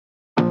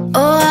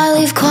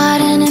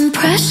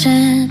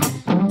passion.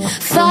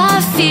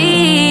 5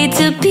 feet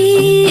to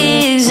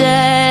be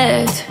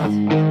exact.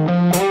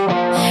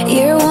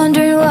 You're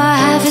wondering why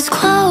half his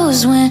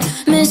clothes went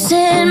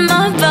missing.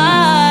 My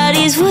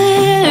body's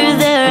where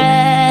they're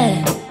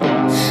at.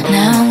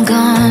 Now I'm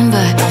gone,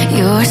 but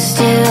you're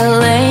still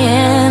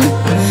laying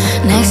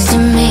next to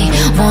me.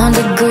 1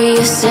 degree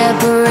of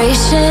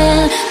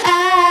separation.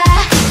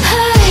 I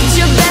heard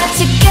you're back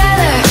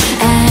together,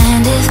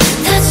 and if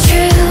that's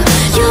true,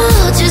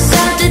 you'll just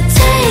have to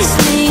taste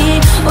me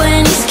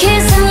when he's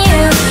kissing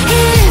you.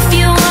 If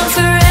you want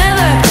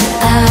forever,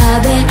 I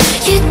bet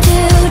you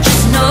do.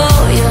 Just know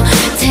you'll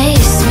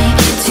taste me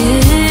too.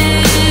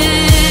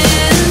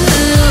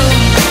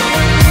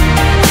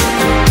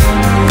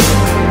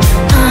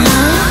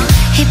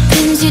 He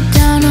pins you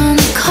down on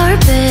the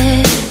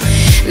carpet,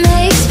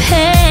 makes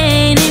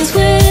paintings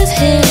with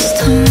his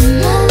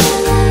tongue.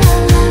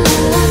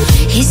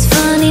 He's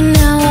funny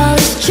now, all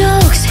his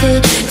jokes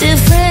hit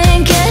different.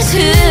 Guess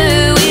who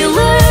we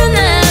learned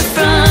that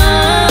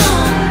from?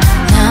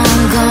 Now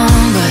I'm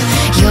gone, but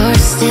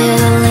you're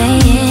still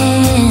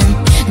laying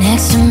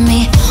next to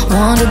me.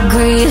 1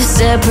 degree of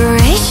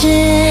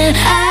separation.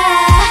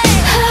 I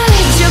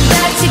heard you're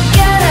back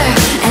together,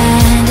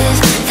 and if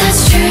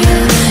that's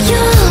true,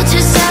 you'll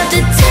just have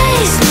to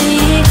taste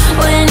me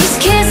when he's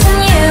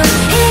kissing you.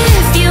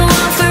 If you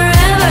want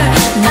forever,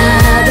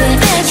 I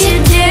bet you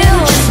do.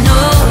 Just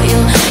know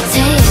you'll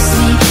taste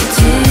me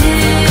too.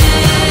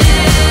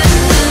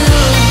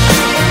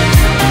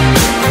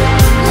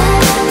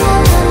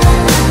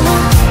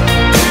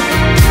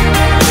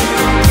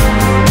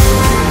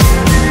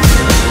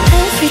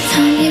 Every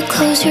time you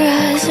close your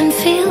eyes and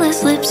feel his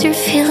lips,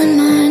 you're feeling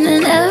mine.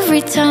 And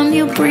every time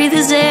you breathe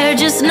his air,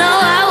 just know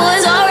I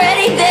was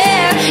already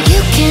there.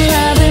 You can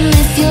love him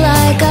if you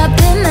like. I've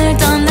been there,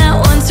 done that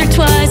once or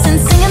twice. And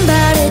singing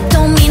about it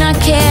don't mean I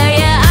care.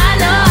 Yeah, I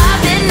know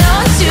I've been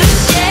known to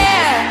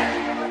share.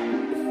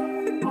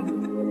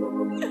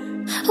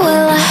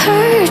 Well, I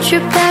heard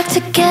you're back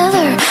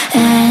together,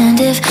 and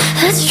if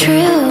that's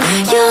true,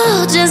 you'll